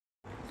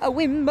a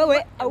wimbo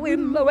it, a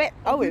wimbo it,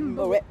 a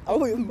wimbo it, a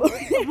wimbo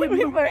it, a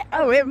wimbo it,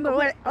 a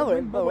wimbo it, a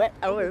wimbo it,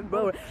 a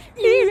wimbo it.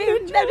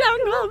 In the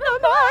jungle, the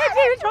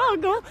mighty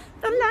jungle,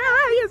 the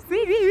lion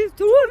sings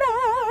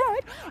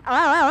tonight.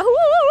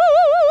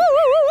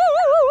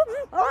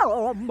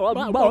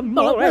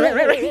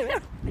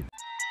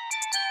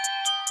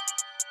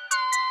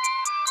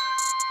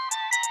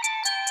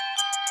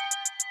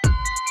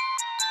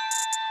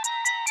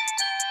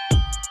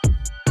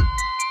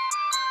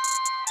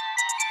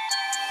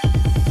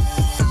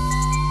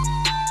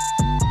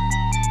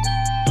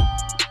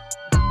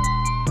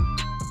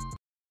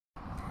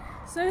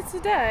 So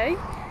today,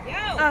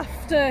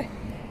 after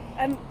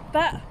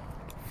that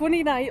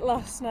funny night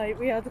last night,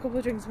 we had a couple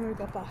of drinks when we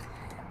got back.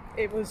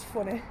 It was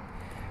funny.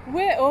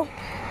 We're up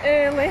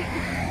early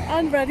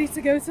and ready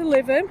to go to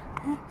Lytham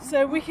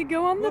so we can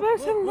go on the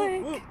boat and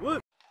lake.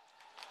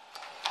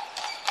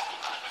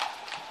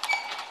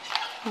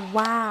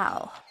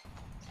 Wow.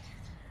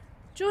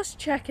 Just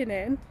checking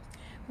in.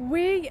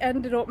 We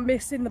ended up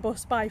missing the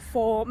bus by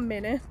 4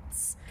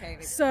 minutes. Okay,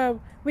 so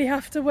we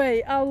have to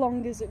wait. How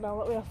long is it now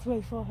that we have to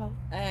wait for her?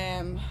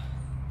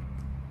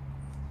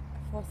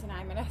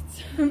 49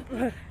 minutes.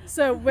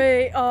 So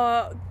we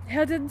are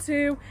heading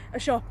to a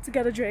shop to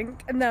get a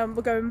drink and then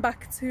we're going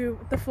back to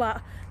the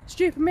flat.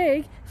 Stupid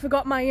me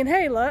forgot my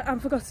inhaler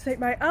and forgot to take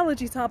my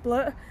allergy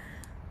tablet,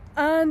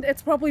 and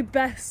it's probably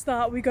best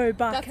that we go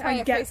back and get my inhaler. That's why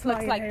your face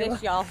looks like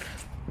this, y'all.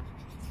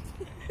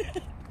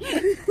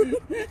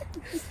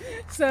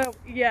 So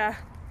yeah.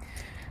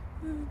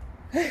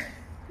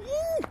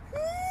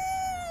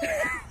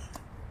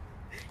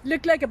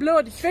 Look like a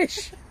bloody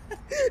fish.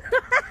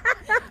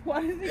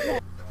 What is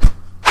it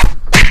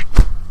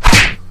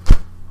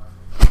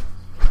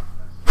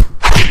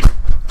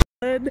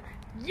called?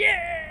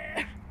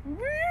 Yeah!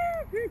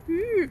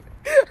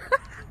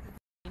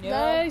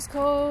 Nice,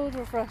 cold,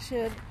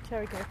 refreshing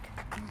cherry coke.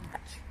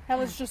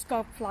 Hella's just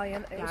gone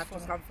flying. Yeah, I've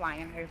just gone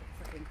flying over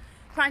fucking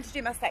trying to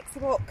do my sexy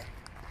walk.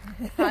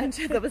 And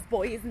there was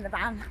boys in the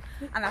van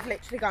and I've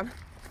literally gone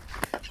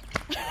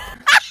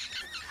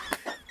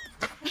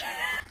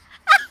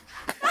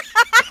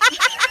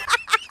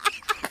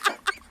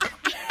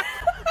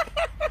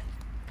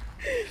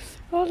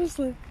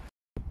honestly.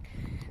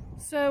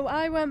 So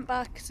I went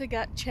back to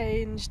get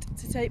changed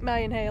to take my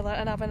inhaler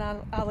and have an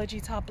allergy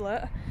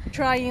tablet,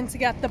 trying to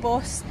get the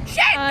bus. Shit,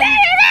 there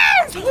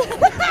it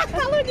is!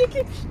 How long you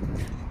keep...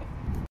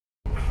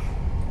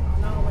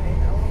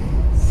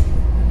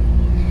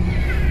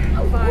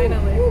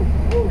 Finally,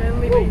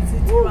 only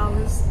waited 2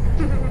 hours.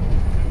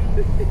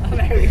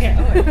 There we go.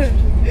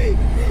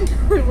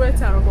 We're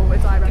terrible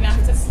with directions. You're gonna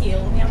have to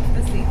seal me onto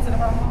the seats in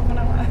about half an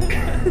hour.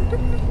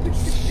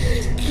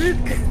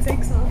 Good, because it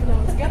takes half an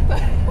hour to get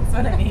there. That's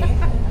what I mean.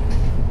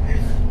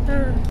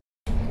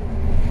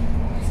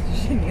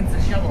 She needs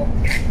a shovel.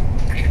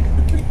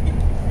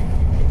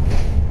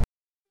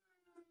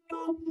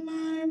 Don't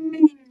mind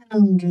me,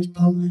 I'm just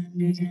pulling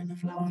it in the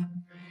flower.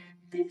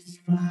 This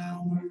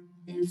flower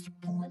is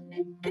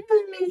pulling it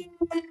in me.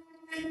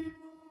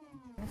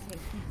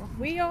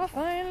 We are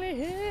finally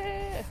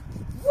here!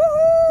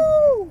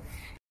 Woo!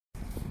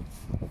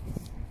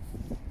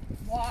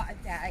 What a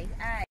day,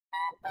 eh?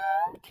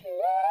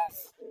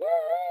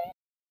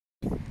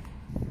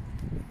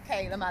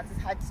 Kayla has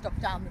had stuff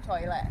down the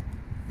toilet.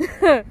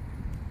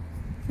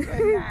 Good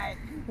night.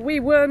 We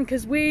won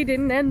because we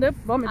didn't end up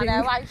vomiting.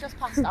 I know, I just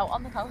passed out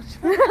on the couch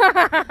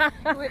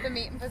with the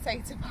meat and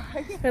potato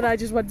pie. And I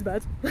just went to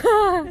bed.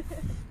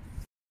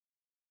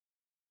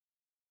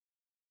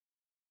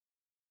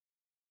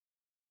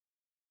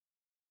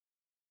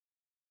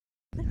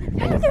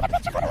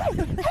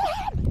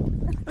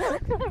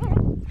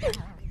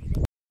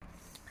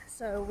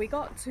 So we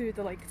got to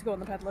the lake to go on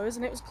the pedalers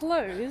and it was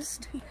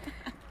closed.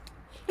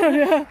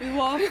 We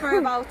walked for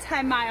about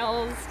 10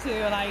 miles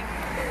to like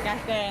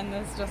get there and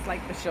there's just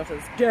like the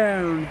shutters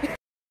down.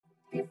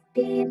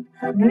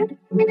 1500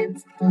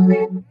 minutes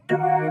later.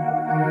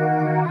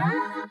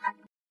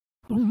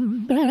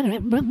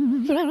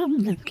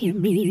 Look at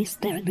me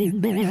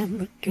standing there,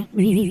 look at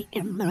me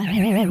in my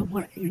head,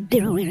 what are you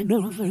doing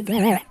over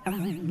there?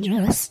 I'm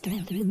just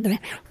standing there,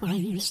 what are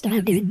you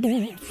standing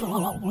there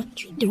for?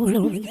 What you doing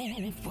over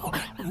there for?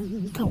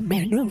 I'm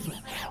coming over,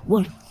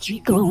 what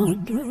you gonna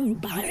do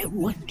about it?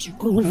 What you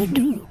gonna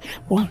do?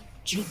 What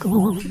you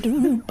gonna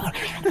do about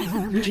it?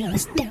 I'm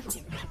just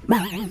dancing,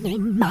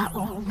 minding my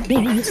own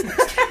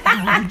business.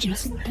 I'm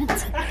just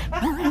dancing,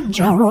 mind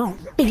your own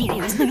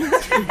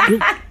business.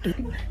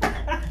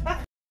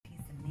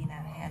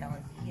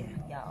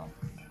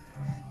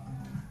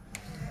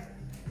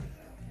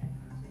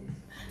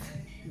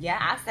 Yeah,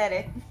 I said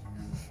it.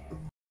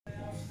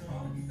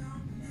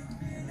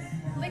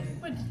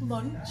 Liquid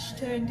lunch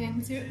turned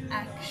into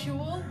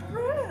actual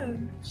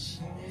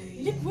brunch.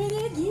 Look what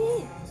I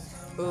did.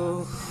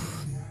 Ooh.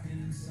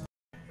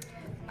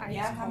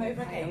 Yeah, I'm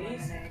over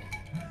Kaylee's.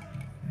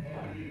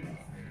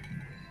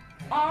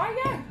 Oh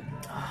yeah.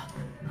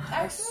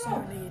 I so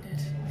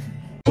needed.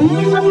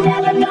 I'm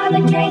never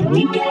gonna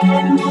drink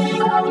again.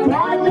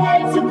 Red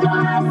legs and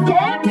glass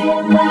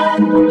feel love,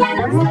 and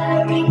I'm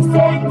slurring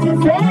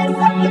sentences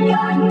like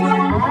you're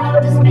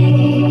proud of me.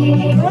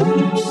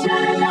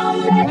 Should've known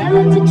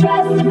better to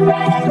trust a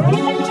friend.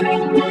 Didn't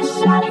drink the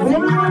shots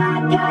and I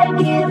gotta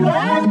give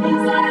up.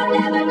 Said I'm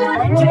never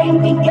gonna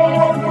drink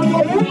again.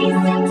 At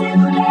least until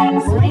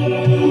next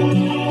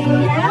week.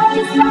 I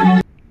just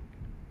wanna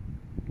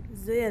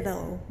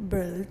Zero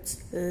birds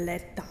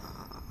letter.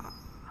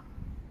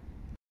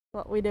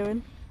 What we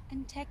doing?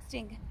 I'm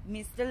texting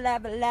Mr.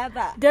 Lava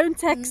Lava. Don't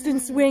text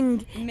and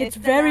swing. It's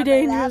Mr. very Lava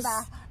dangerous.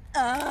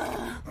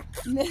 Lava.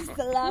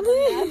 Mr. Lava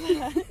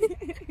Lava.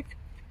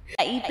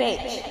 You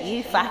bitch,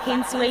 you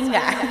fucking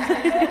swinger.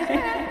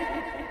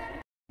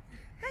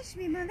 Push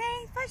me,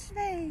 mommy, push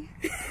me.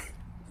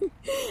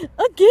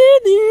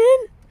 Again,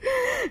 Ian.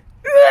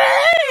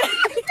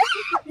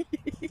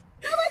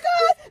 Oh my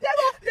god!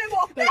 No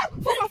more!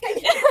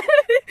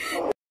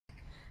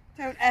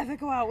 Don't ever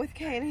go out with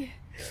Kaylee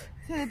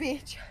to the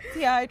beach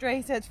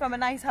dehydrated from a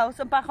nice house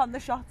and back on the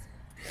shot.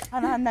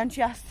 And then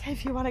she asked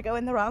if you want to go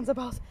in the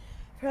roundabout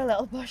for a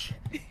little push.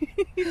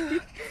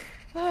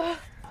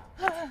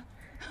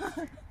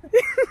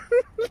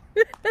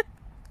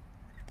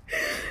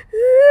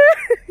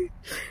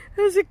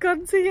 Has it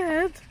gone to your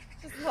head?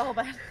 Just a little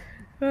bit.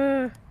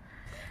 I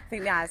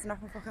think the eyes are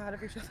knocking the fuck out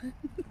of each other.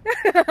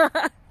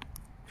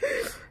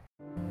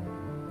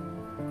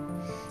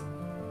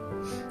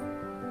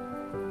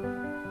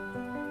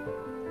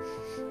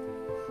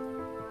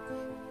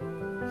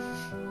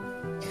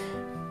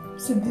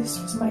 So this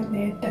was my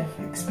near-death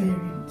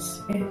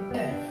experience.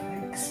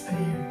 Near-death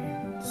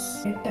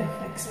experience.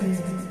 Near-death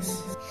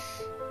experience.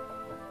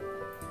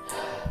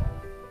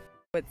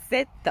 But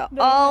sit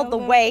all the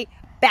way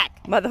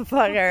back,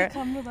 motherfucker. The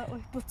camera that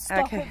way, but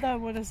stop Okay. it though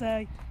when I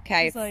say.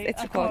 Okay, Like, it's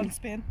I recording. can't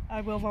spin.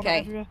 I will vomit Okay.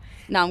 everywhere.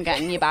 Now I'm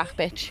getting you back,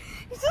 bitch.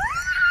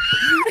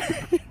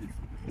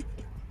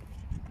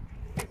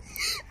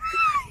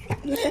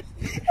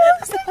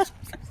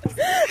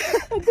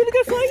 I'm gonna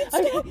go flying.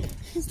 Stop.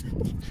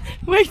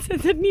 Wait, I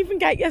didn't even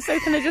get you, so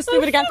can I just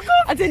do it again?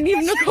 I didn't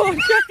even record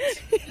you.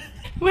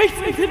 Wait,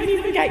 I didn't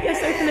even get you,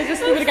 so can I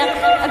just do it again?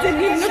 I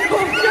didn't even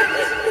record you.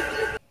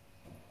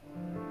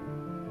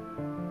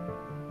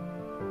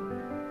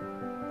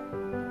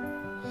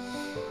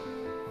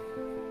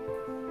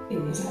 It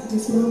is at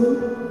this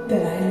moment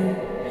that I know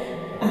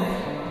I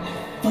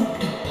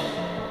fucked up.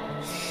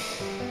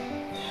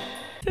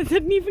 I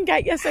didn't even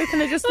get you, so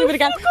can I just do it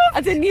again?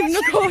 I didn't even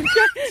record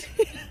you.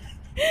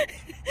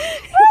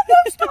 No,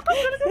 stop! I'm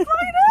gonna go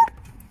flying up.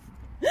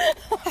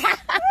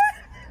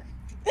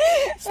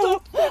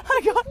 Stop!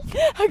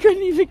 I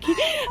couldn't even keep.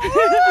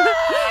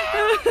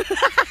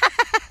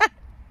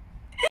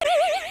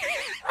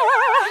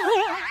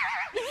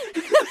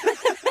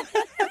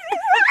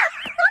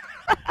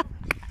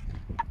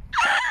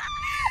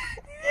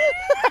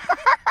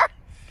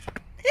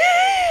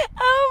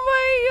 Oh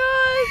my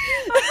god!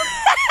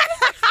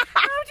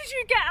 How did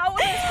you get out of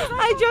this?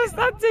 I just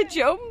had to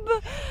jump.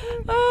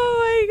 Oh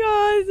my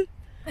god.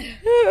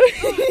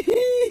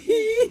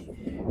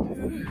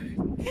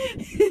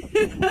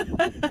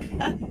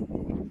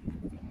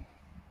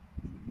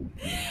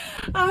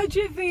 How do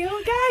you feel,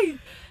 Kate?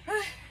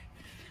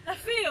 I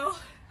feel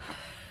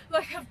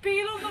like I've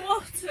been on the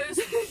waters,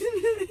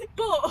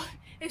 but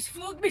it's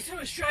flogged me to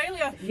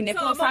Australia. Your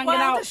nipples so I'm a hanging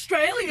wild out.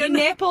 Australian. Your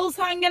nipples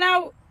hanging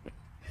out.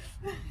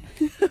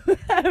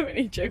 I'm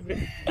only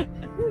joking.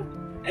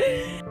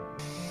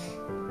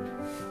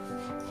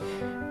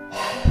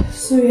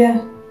 So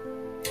yeah,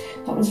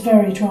 that was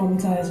very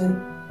traumatizing.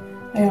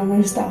 I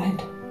almost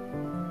died.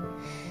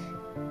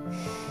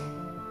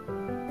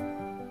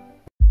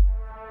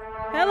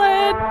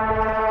 Helen!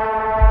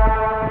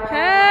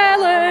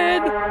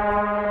 Helen!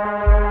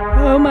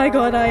 Oh my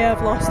god, I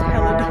have lost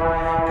Helen.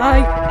 I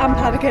am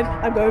panicking.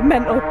 I'm going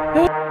mental. Helen!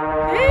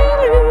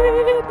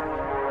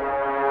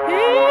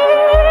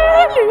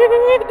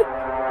 Helen!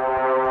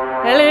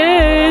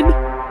 Helen!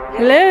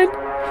 Helen!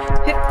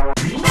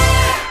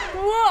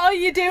 What are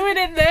you doing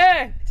in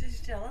there?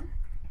 Just chilling.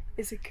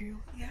 Is it cool?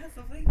 Yeah, it's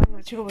lovely. I'm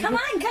not sure. Come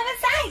on, come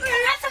inside.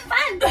 Come have some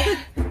fun.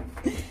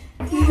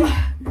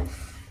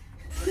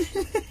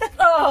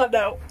 Oh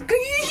no.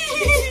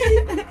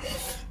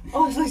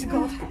 Oh my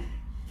god.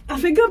 I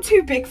think I'm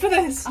too big for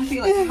this. I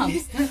feel like a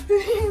hamster.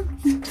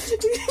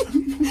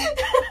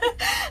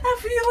 I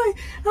feel like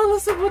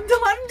Alice in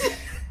Wonderland.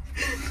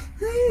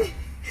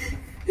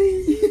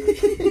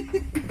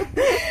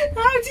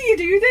 How do you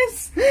do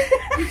this?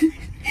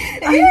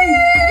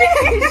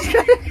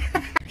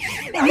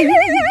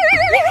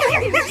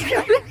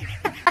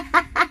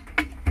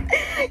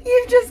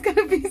 You've just got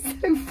to be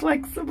so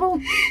flexible.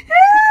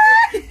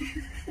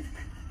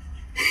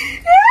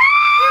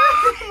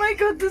 Oh my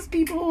god, there's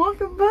people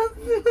walking past.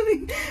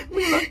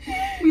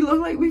 We look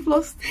like we've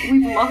lost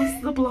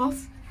the blot.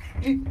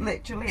 We've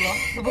literally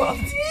lost the blot.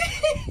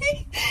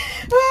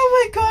 Oh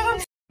my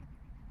god,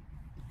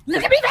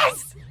 Look at me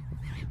face.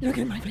 Look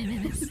at my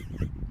face.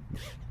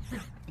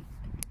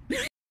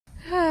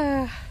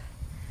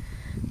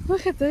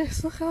 Look at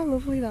this, look how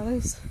lovely that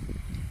is.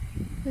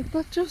 Like,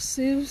 that just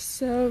seems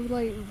so,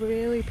 like,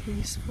 really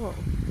peaceful.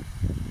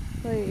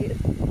 Like,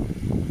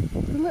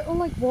 a little,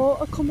 like,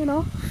 water coming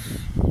off.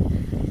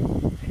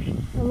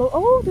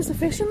 Oh, there's a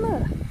fish in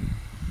there.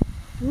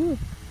 Ooh.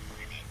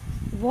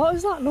 What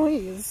is that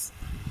noise?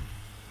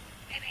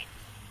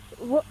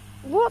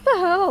 What the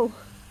hell?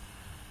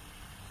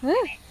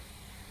 Huh?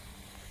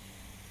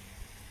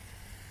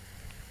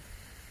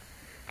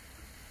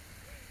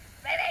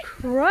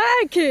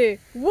 Crikey!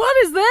 What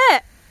is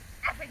that?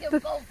 African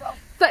bullfrog.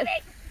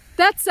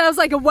 That sounds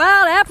like a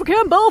wild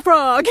African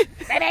bullfrog.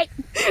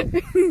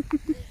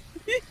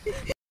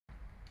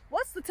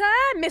 What's the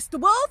time, Mr.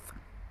 Wolf?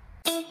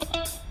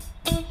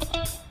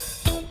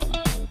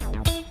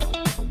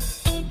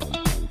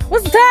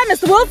 What's the time,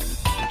 Mr.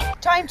 Wolf?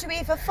 Time to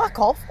either fuck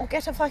off or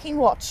get a fucking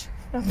watch.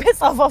 Now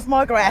piss off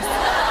my grass.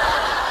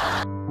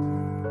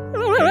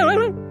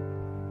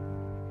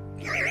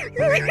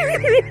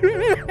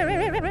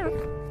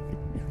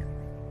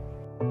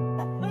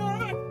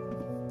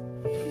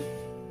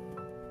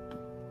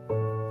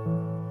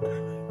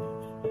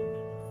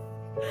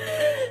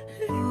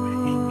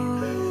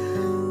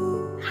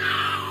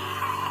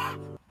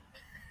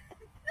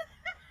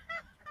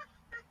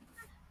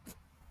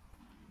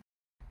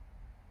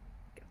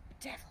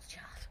 Devil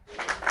child.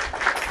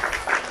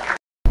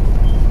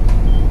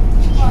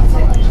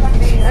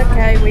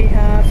 Okay, we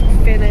have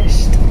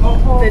finished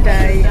the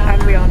day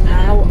and we are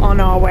now on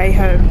our way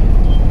home.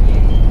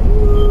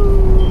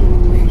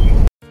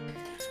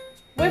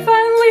 We're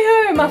finally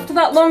home after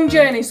that long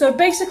journey. So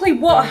basically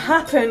what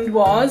happened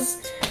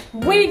was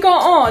we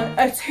got on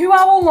a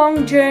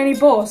 2-hour-long journey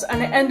bus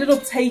and it ended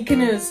up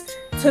taking us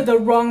to the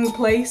wrong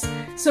place.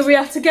 So we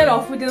had to get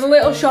off, we did a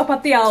little shop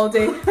at the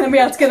Aldi, then we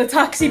had to get a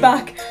taxi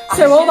back.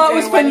 So all that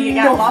was for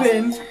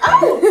nothing.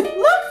 Oh,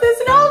 look, there's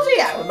an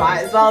Aldi. We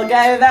might as well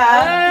go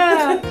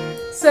there.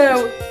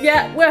 So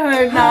yeah, we're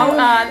home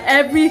now and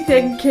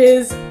everything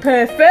is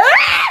perfect.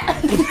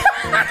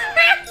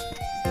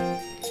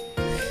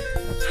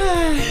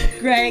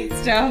 Great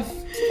stuff.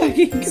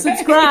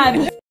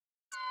 Subscribe.